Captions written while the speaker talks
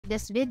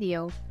this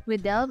video, we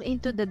delve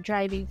into the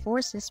driving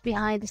forces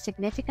behind the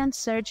significant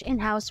surge in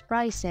house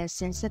prices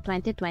since the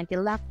 2020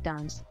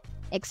 lockdowns,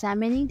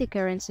 examining the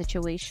current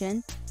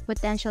situation,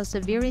 potential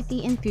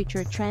severity, and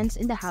future trends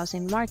in the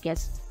housing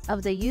markets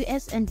of the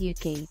US and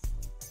UK.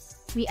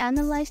 We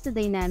analyze the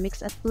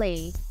dynamics at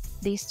play,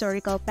 the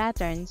historical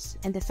patterns,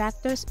 and the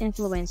factors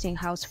influencing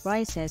house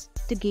prices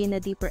to gain a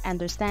deeper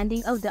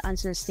understanding of the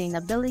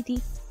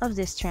unsustainability of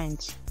these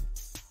trends.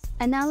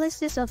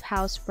 Analysis of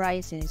house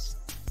prices.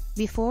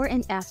 Before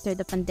and after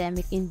the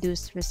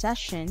pandemic-induced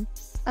recession,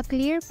 a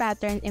clear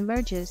pattern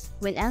emerges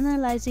when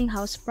analyzing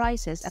house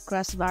prices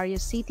across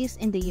various cities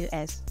in the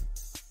US.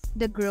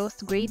 The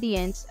growth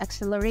gradients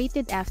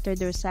accelerated after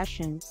the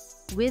recession,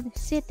 with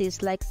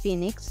cities like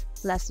Phoenix,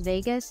 Las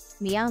Vegas,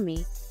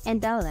 Miami,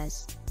 and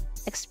Dallas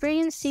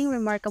experiencing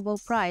remarkable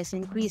price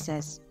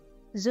increases.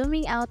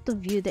 Zooming out to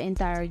view the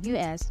entire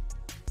US,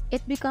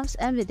 it becomes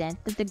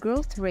evident that the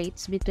growth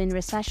rates between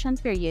recession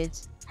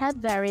periods have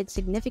varied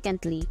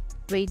significantly,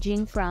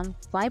 ranging from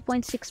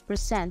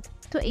 5.6%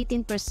 to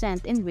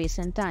 18% in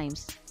recent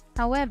times.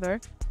 However,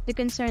 the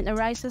concern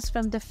arises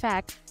from the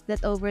fact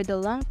that over the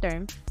long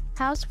term,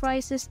 house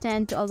prices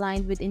tend to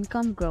align with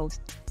income growth,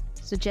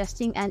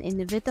 suggesting an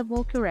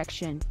inevitable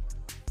correction.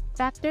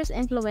 Factors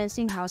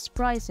influencing house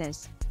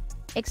prices.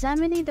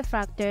 Examining the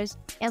factors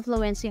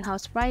influencing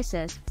house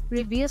prices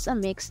reveals a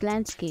mixed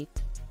landscape.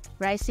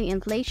 Rising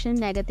inflation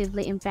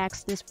negatively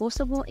impacts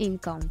disposable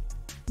income,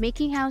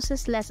 making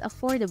houses less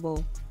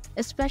affordable,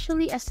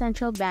 especially as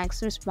central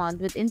banks respond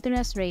with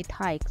interest rate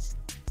hikes.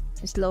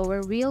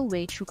 Slower real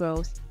wage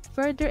growth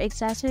further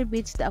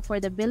exacerbates the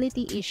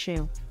affordability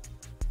issue.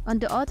 On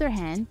the other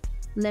hand,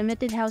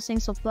 limited housing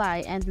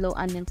supply and low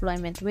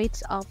unemployment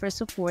rates offer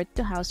support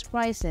to house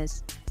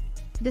prices.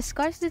 The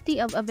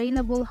scarcity of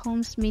available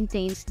homes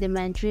maintains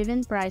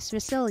demand-driven price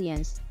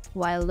resilience,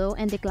 while low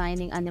and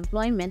declining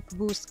unemployment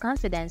boosts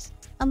confidence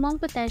among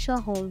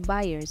potential home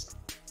buyers.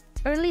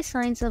 Early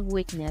signs of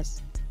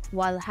weakness.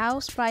 While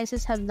house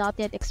prices have not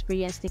yet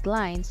experienced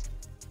declines,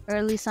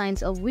 early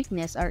signs of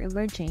weakness are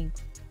emerging.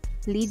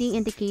 Leading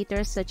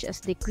indicators such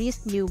as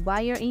decreased new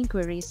buyer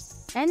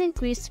inquiries and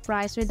increased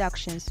price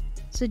reductions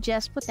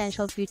suggest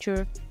potential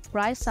future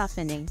price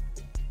softening,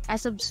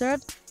 as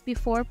observed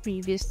before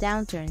previous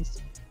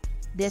downturns.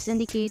 These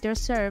indicators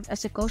serve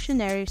as a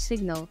cautionary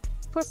signal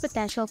for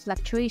potential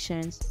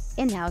fluctuations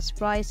in house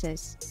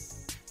prices.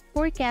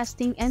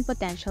 Forecasting and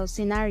potential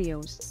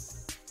scenarios.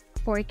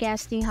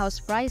 Forecasting house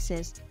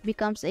prices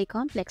becomes a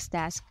complex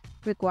task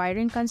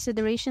requiring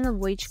consideration of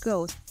wage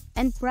growth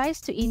and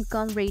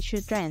price-to-income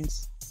ratio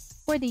trends.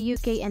 For the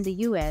UK and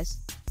the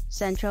US,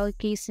 central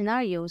case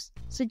scenarios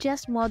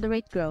suggest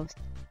moderate growth,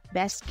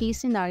 best-case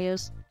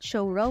scenarios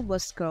show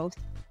robust growth,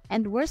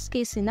 and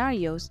worst-case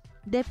scenarios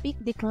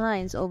depict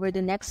declines over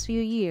the next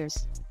few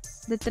years.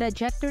 The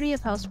trajectory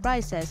of house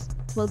prices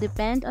will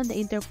depend on the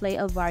interplay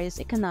of various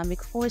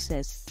economic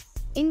forces,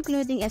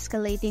 including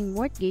escalating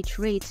mortgage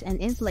rates and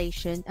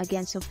inflation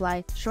against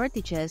supply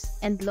shortages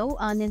and low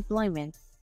unemployment.